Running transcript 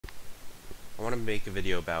I want to make a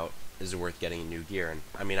video about, is it worth getting new gear? And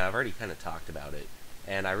I mean, I've already kind of talked about it,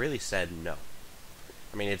 and I really said no.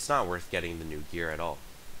 I mean, it's not worth getting the new gear at all.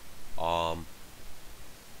 Um,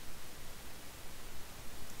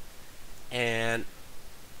 and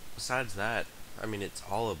besides that, I mean, it's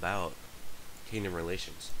all about kingdom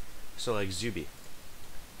relations. So like Zuby,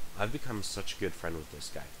 I've become such a good friend with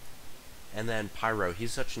this guy. And then Pyro,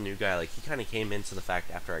 he's such a new guy. Like, he kind of came into the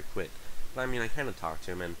fact after I quit. But I mean, I kind of talked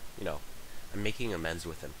to him, and I'm making amends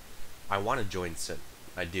with him. I want to join Sin,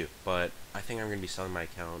 I do, but I think I'm gonna be selling my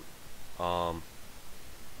account. Um,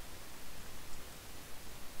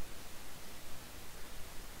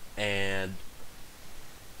 and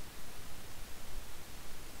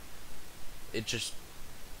it just,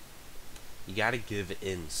 you gotta give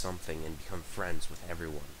in something and become friends with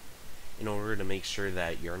everyone in order to make sure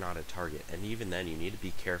that you're not a target. And even then, you need to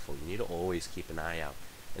be careful. You need to always keep an eye out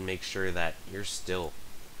and make sure that you're still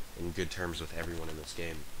in good terms with everyone in this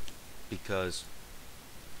game, because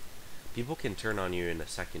people can turn on you in a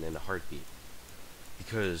second, in a heartbeat,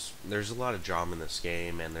 because there's a lot of drama in this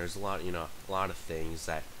game, and there's a lot of things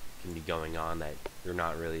that can be going on that you're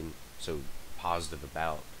not really so positive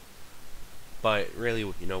about. But really,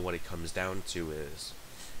 what it comes down to is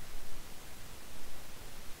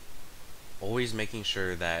always making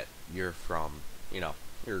sure that you're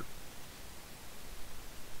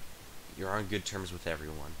you're on good terms with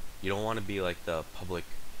everyone. You don't want to be like the public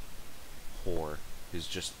whore who's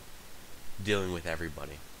just dealing with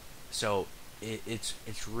everybody. So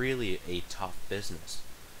it's really a tough business,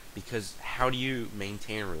 because how do you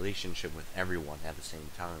maintain a relationship with everyone at the same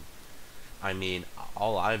time? I mean,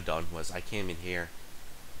 all I've done was I came in here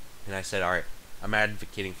and I said, alright, I'm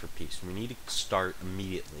advocating for peace. We need to start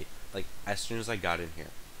immediately. Like, as soon as I got in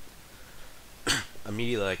here,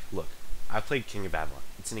 immediately, like, look, I played King of Babylon.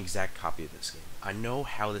 It's an exact copy of this game. I know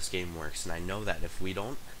how this game works, and I know that if we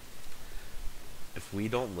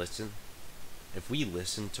listen, if we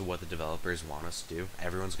listen to what the developers want us to do,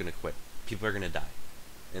 everyone's gonna quit. People are gonna die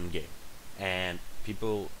in the game, and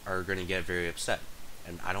people are gonna get very upset,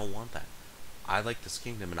 and I don't want that. I like this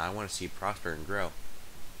kingdom, and I want to see it prosper and grow.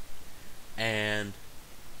 And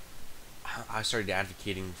I started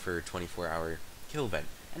advocating for a 24-hour kill event,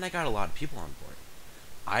 and I got a lot of people on board.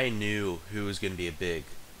 I knew who was going to be a big,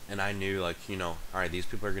 and I knew, like, alright, these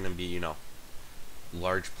people are going to be,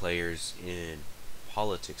 large players in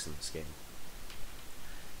politics in this game.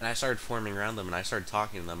 And I started forming around them, and I started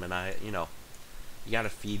talking to them, and you got to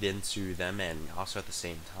feed into them, and also at the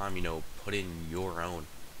same time, put in your own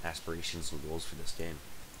aspirations and goals for this game.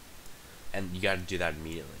 And you got to do that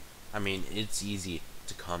immediately. I mean, it's easy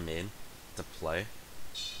to come in to play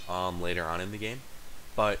later on in the game,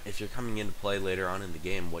 but if you're coming in to play later on in the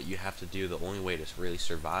game, what you have to do, the only way to really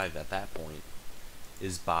survive at that point,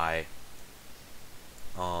 is by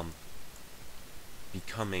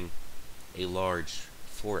becoming a large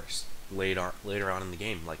force later on in the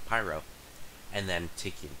game, like Pyro, and then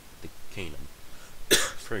taking the kingdom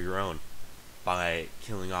for your own by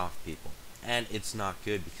killing off people. And it's not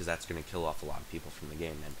good, because that's going to kill off a lot of people from the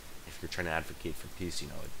game. And if you're trying to advocate for peace,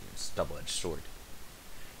 it's a double-edged sword.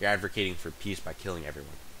 You're advocating for peace by killing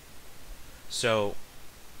everyone. So,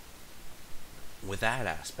 with that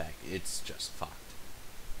aspect, it's just fucked.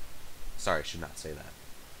 Sorry, I should not say that.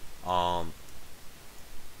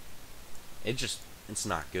 It's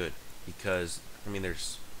not good, because, I mean,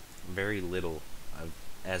 there's very little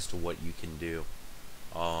as to what you can do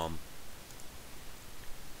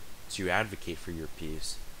to advocate for your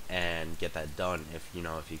peace and get that done if you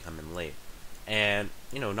come in late. And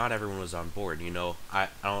not everyone was on board. I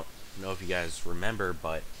don't know if you guys remember,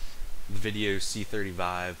 but the video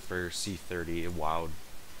C35 for C30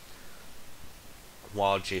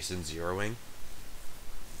 wild Jason zeroing,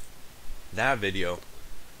 that video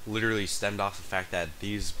literally stemmed off the fact that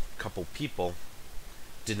these couple people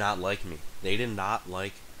did not like me. They did not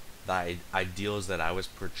like the ideals that I was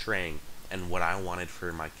portraying and what I wanted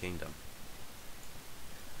for my kingdom.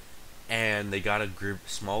 And they got a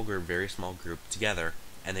small group, very small group together,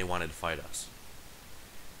 and they wanted to fight us.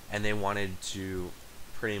 And they wanted to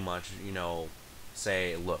pretty much,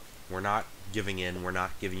 say, look, we're not giving in, we're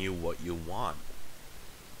not giving you what you want,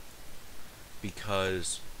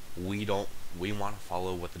 because we want to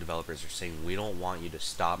follow what the developers are saying. We don't want you to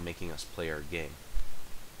stop making us play our game.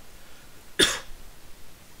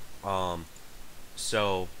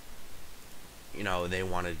 So, they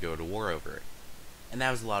wanted to go to war over it. And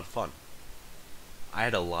that was a lot of fun. I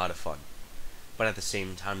had a lot of fun. But at the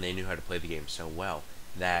same time, they knew how to play the game so well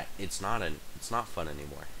that it's not fun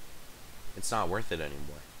anymore. It's not worth it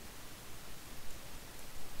anymore.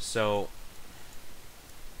 So,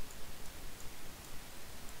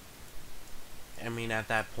 I mean, at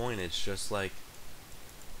that point, it's just like,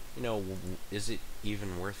 is it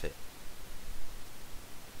even worth it?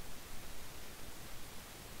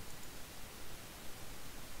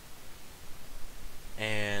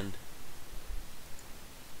 And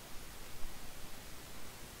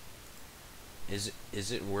is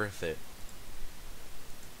it worth it?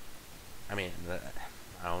 I mean,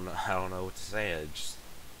 I don't know what to say. It's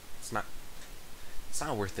not it's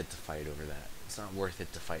not worth it to fight over that. It's not worth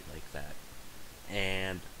it to fight like that.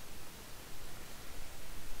 And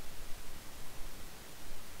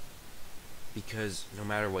because no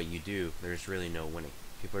matter what you do, there's really no winning.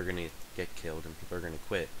 People are gonna get killed and people are gonna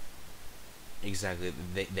quit. Exactly.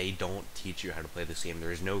 They don't teach you how to play this game.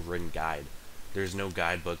 There is no written guide. There's no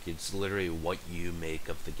guidebook. It's literally what you make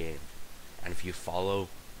of the game. And if you follow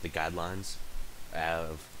the guidelines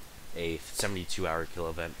of a 72-hour kill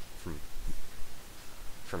event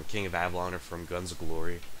from King of Avalon or from Guns of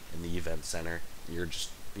Glory in the event center, you're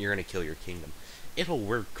gonna kill your kingdom. It'll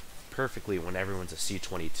work perfectly when everyone's a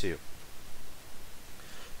C22.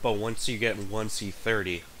 But once you get one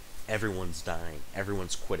C30, everyone's dying.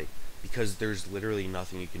 Everyone's quitting. Because there's literally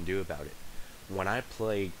nothing you can do about it. When I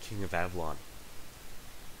played King of Avalon,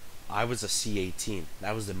 I was a C18.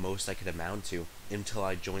 That was the most I could amount to until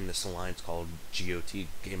I joined this alliance called GOG,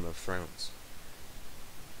 Game of Thrones.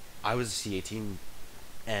 I was a C18,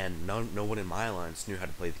 and no one in my alliance knew how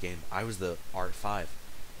to play the game. I was the R5,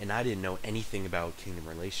 and I didn't know anything about kingdom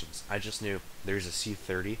relations. I just knew there's a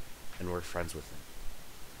C30, and we're friends with him.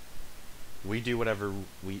 We do whatever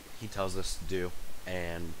he tells us to do,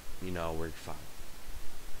 and we're fine.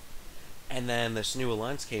 And then this new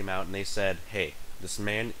alliance came out, and they said, hey, this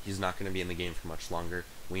man, he's not going to be in the game for much longer.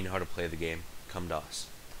 We know how to play the game. Come to us.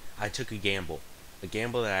 I took a gamble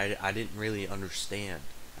that I didn't really understand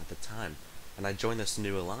at the time, and I joined this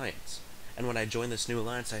new alliance. And when I joined this new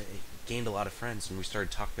alliance, I gained a lot of friends, and we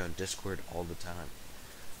started talking on Discord all the time.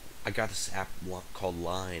 I got this app called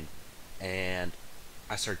Line, and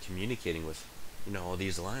I started communicating with, all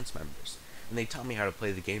these alliance members. And they taught me how to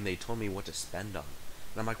play the game. They told me what to spend on.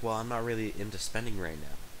 And I'm like, well, I'm not really into spending right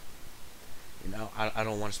now. I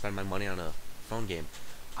don't want to spend my money on a phone game.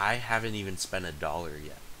 I haven't even spent $1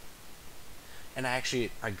 yet. And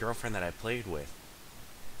actually, my girlfriend that I played with,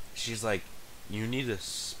 she's like, you need to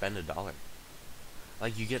spend $1.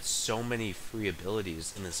 Like, you get so many free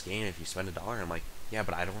abilities in this game if you spend $1. I'm like, yeah,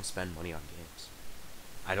 but I don't spend money on games.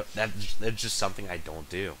 That's just something I don't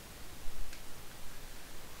do.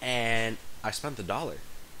 And I spent $1.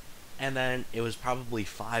 And then it was probably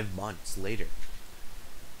 5 months later,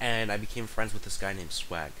 and I became friends with this guy named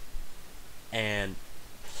Swag. And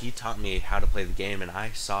he taught me how to play the game, and I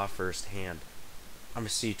saw firsthand. I'm a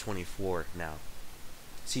C24 now.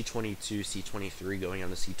 C22, C23, going on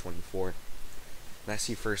to C24. And I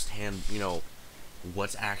see firsthand,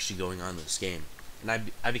 what's actually going on in this game.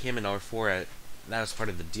 And I became an R4 that was part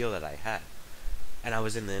of the deal that I had. And I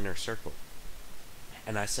was in the inner circle.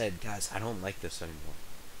 And I said, guys, I don't like this anymore.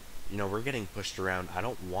 We're getting pushed around. I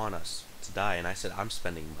don't want us to die. And I said, I'm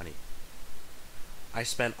spending money. I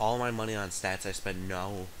spent all my money on stats. I spent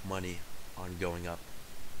no money on going up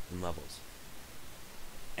in levels.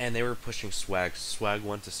 And they were pushing Swag. Swag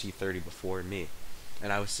went to C30 before me.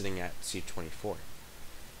 And I was sitting at C24.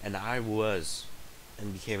 And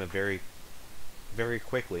became very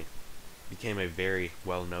quickly, became a very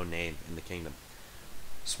well-known name in the kingdom.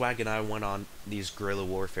 Swag and I went on these guerrilla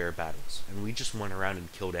warfare battles, and we just went around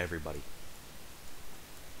and killed everybody.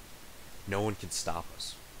 No one could stop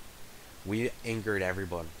us. We angered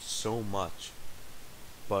everyone so much,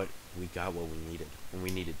 but we got what we needed, and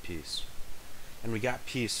we needed peace. And we got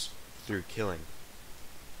peace through killing.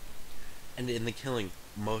 And in the killing,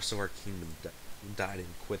 most of our kingdom died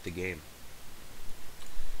and quit the game.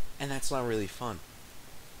 And that's not really fun.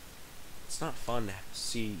 It's not fun to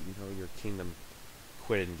see, your kingdom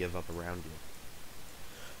quit and give up around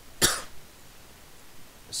you.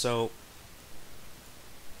 So,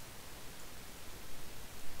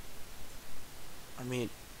 I mean,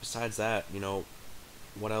 besides that,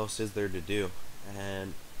 what else is there to do?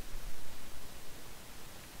 And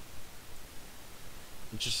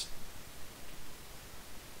just,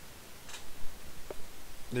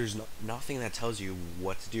 there's nothing that tells you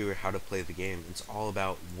what to do or how to play the game. It's all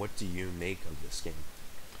about what do you make of this game.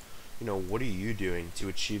 What are you doing to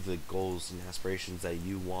achieve the goals and aspirations that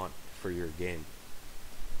you want for your game?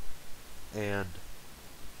 And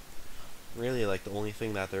really, the only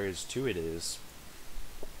thing that there is to it is,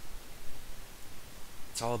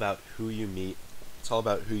 it's all about who you meet, it's all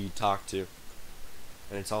about who you talk to,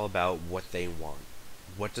 and it's all about what they want.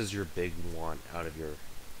 What does your big want out of your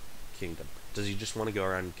kingdom? Does he just want to go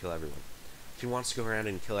around and kill everyone? If he wants to go around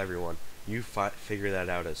and kill everyone, you figure that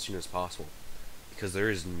out as soon as possible, because there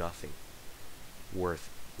is nothing worth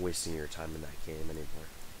wasting your time in that game anymore.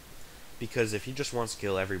 Because if he just wants to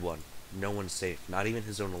kill everyone, no one's safe, not even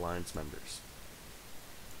his own alliance members.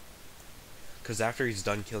 Because after he's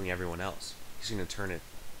done killing everyone else, he's going to turn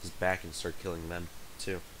his back and start killing them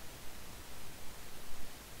too.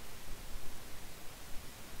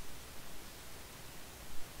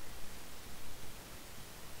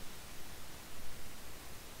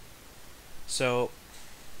 So,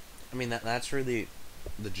 I mean, that's really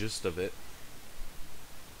the gist of it.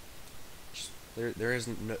 Just, there is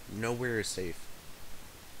nowhere is safe.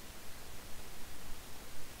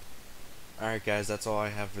 Alright guys, that's all I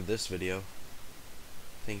have for this video.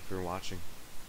 Thank you for watching.